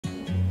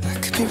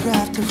be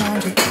wrapped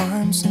around your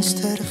arms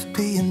instead of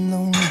being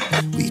lonely.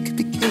 We could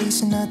be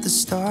gazing at the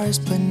stars,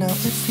 but now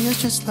it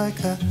feels just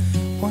like I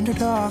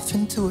wandered off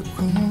into a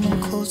room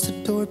and closed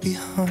the door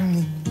behind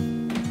me.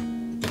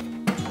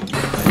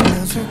 I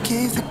never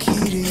gave the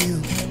key to you,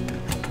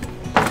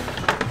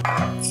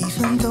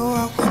 even though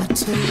I wanted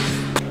to.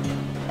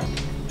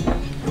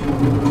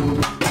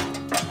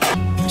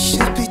 I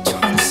should be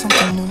trying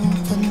something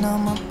new, but now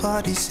my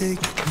body's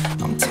aching.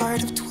 I'm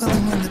tired of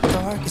dwelling in the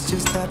dark, it's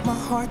just that my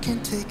heart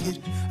can't take it.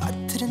 I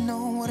didn't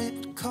know what it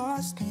would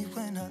cost me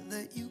when I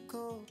let you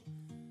go.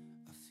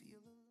 I feel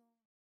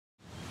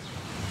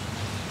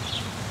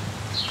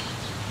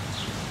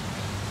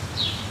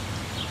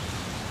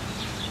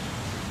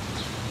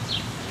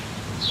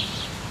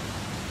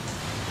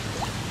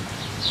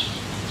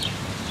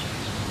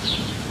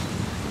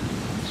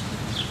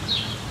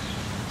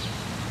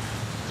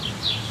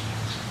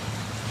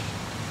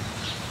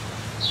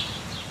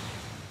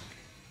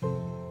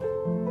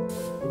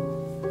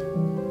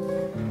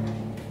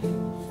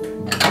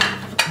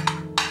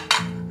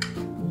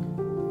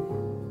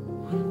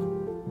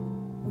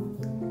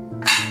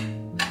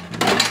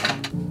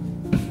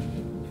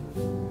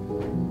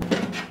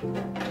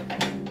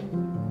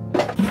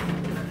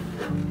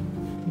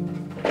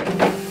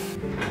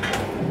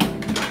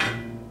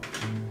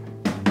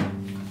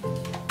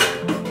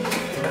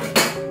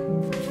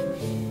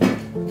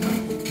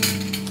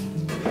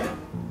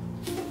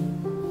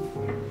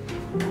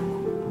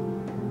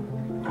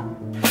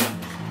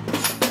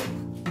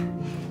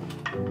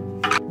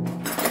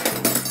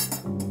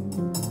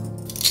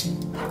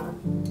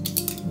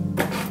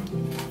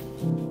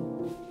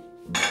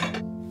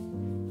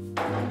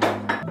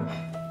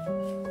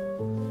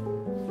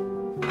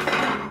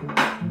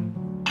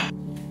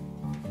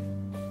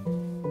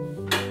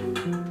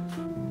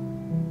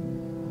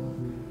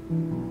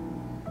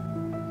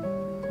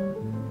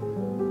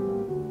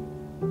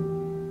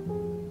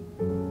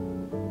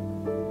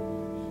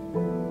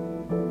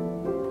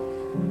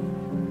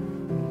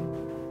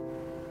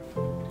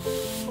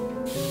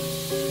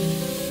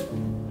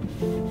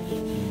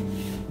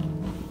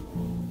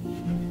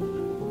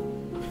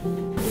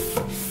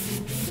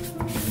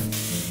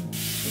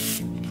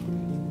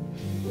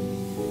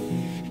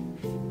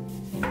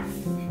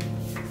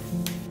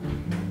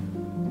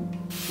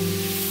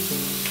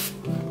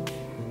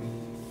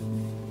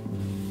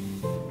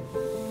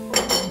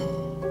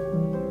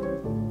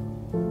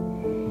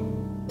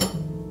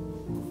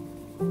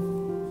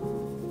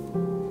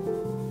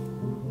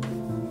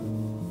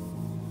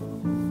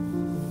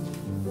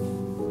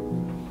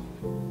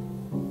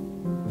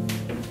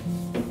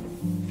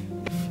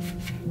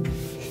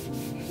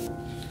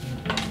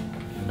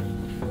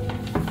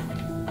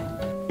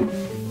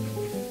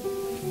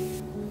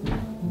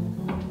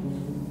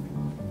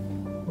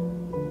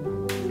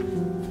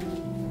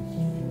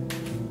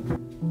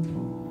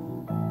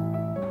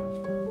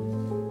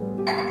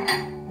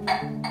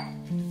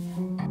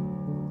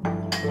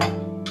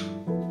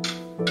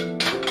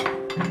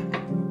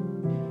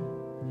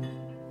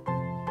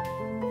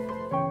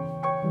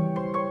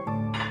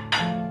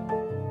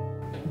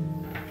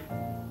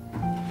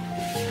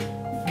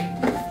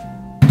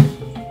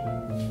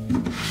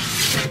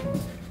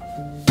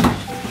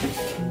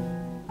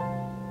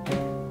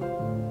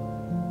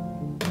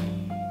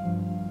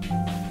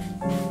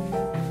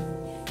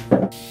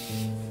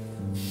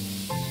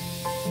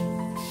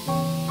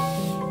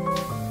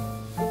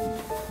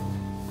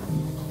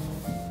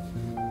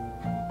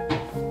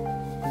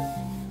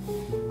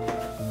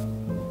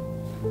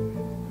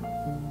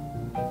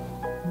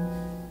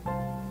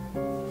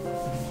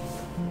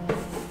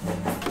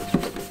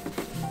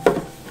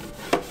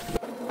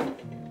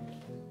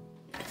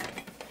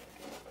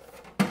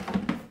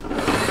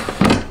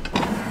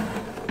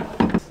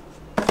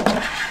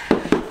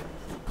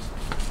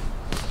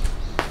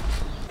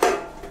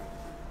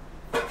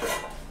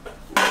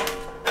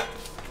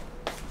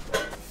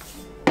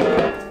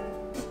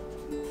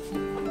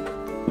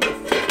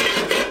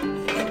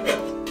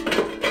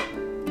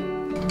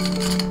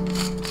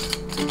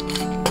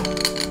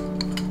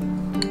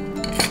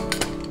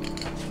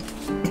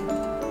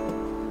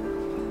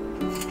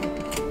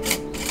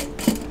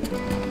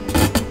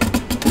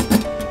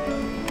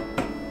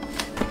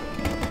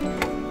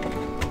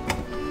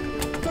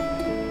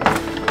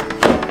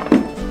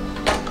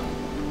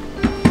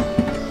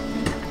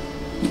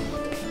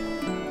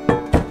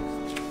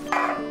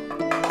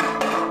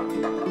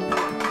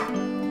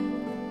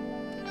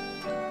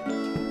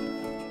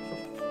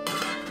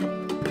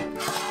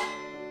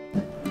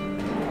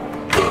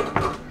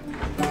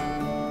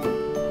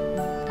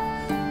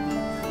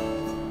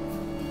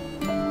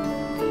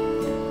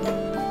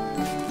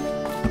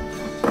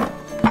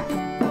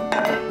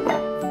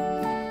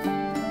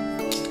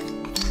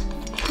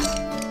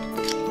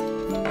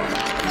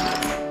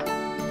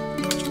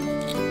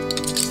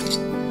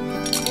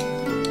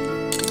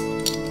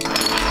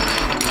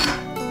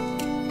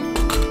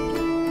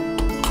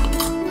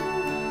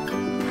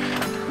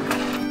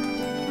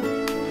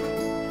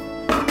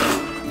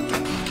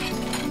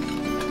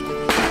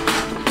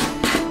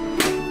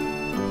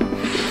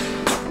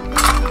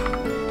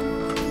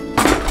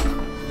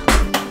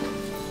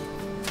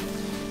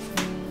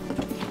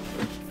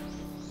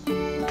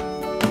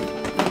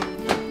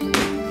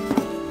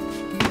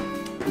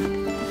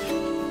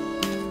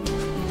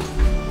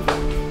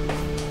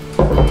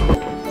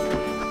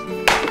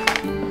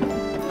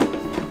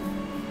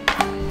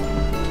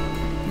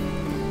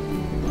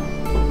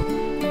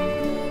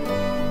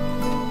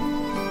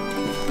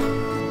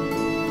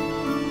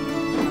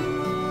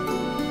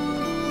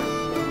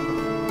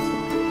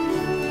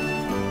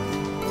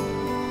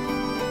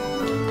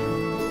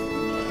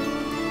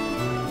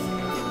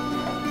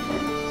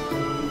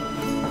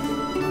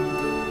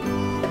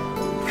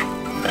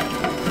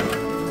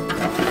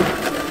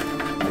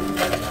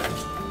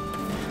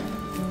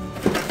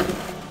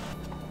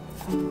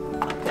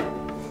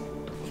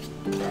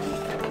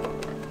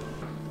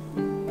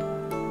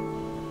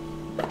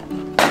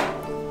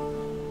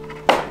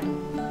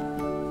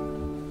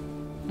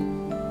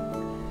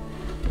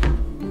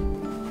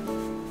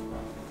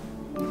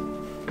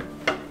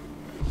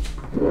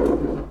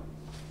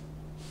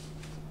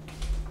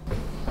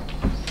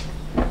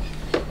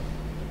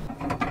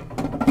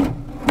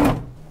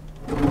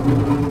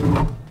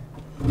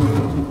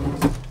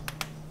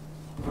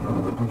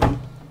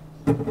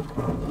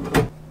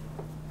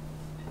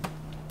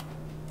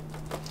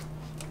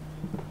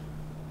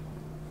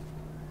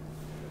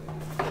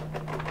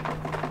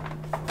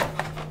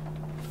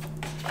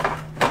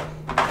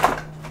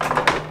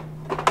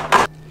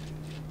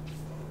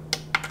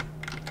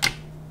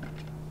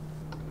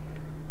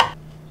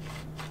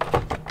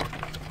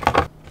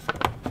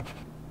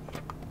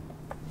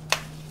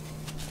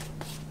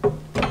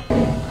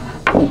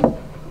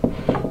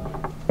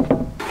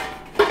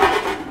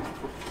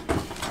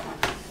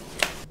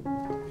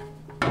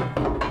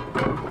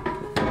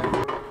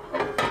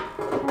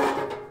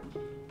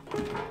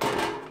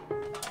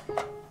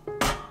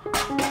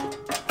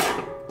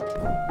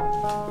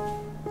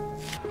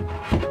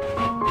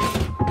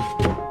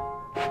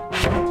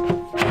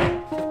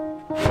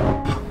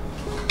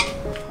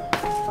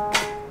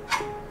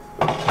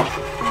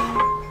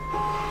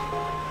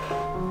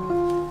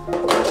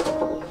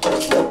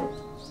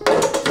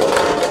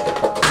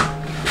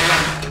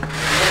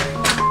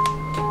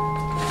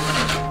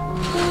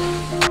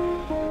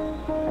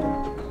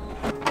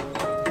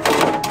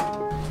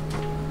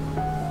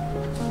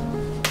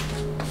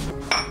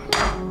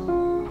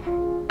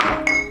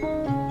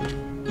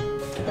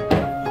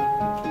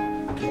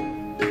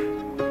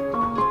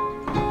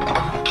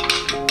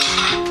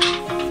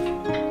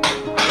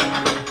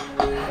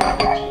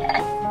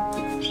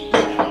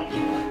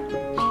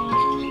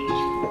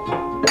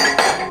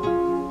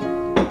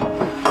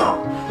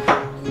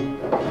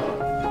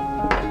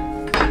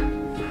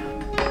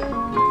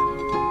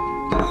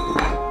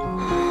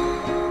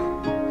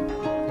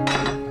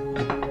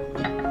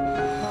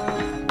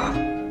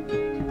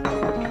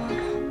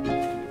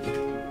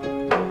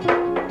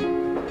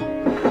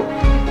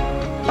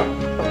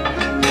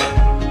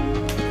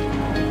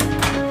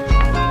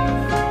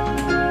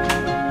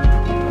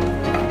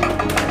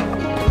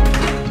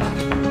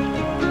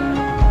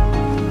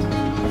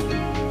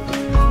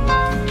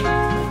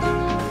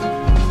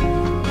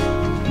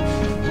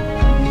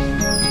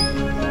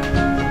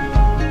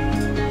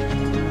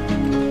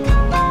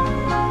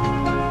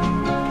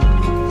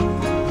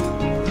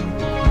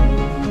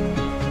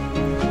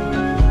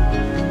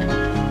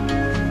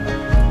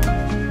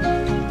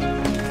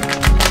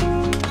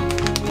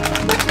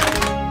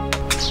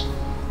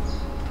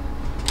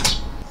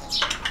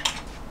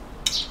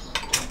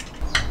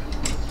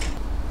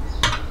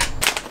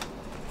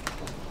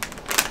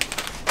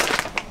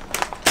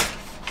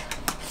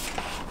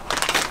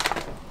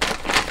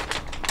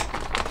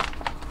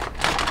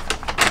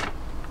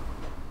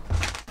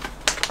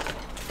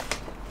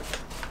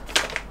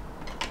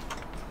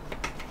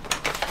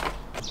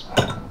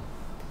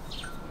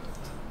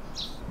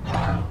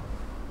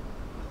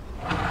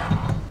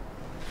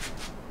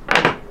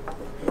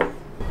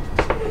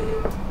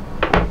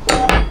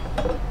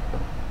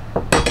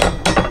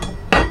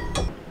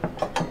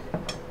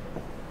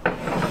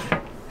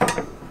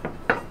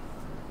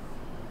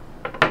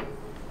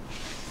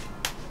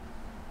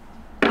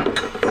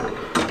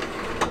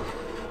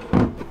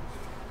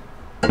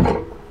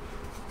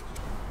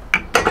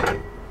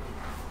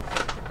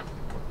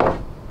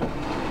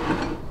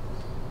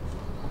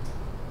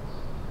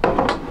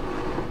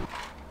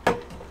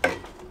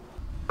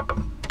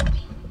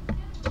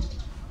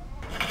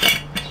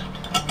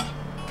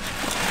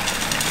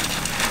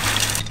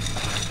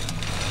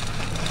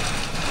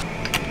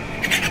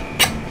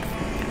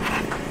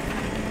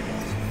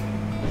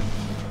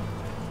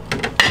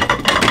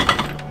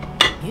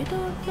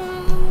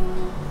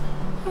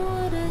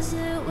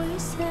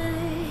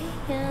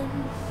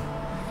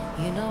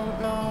You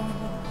don't know,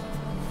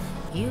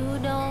 you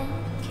don't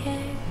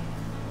care.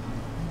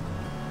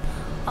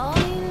 All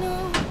you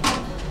know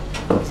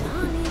is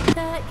honey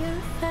that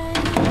you're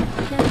failing.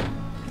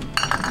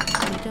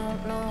 You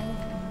don't know,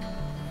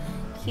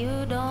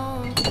 you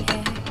don't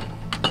care.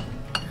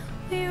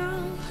 We're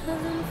all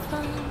having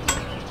fun,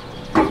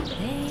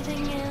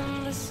 bathing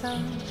in the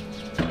sun.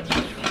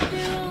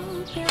 We're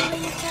all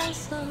building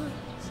castles,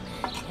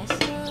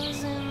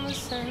 castles in the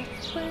sand.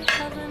 We're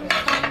having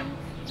fun,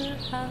 we're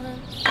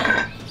having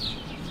fun.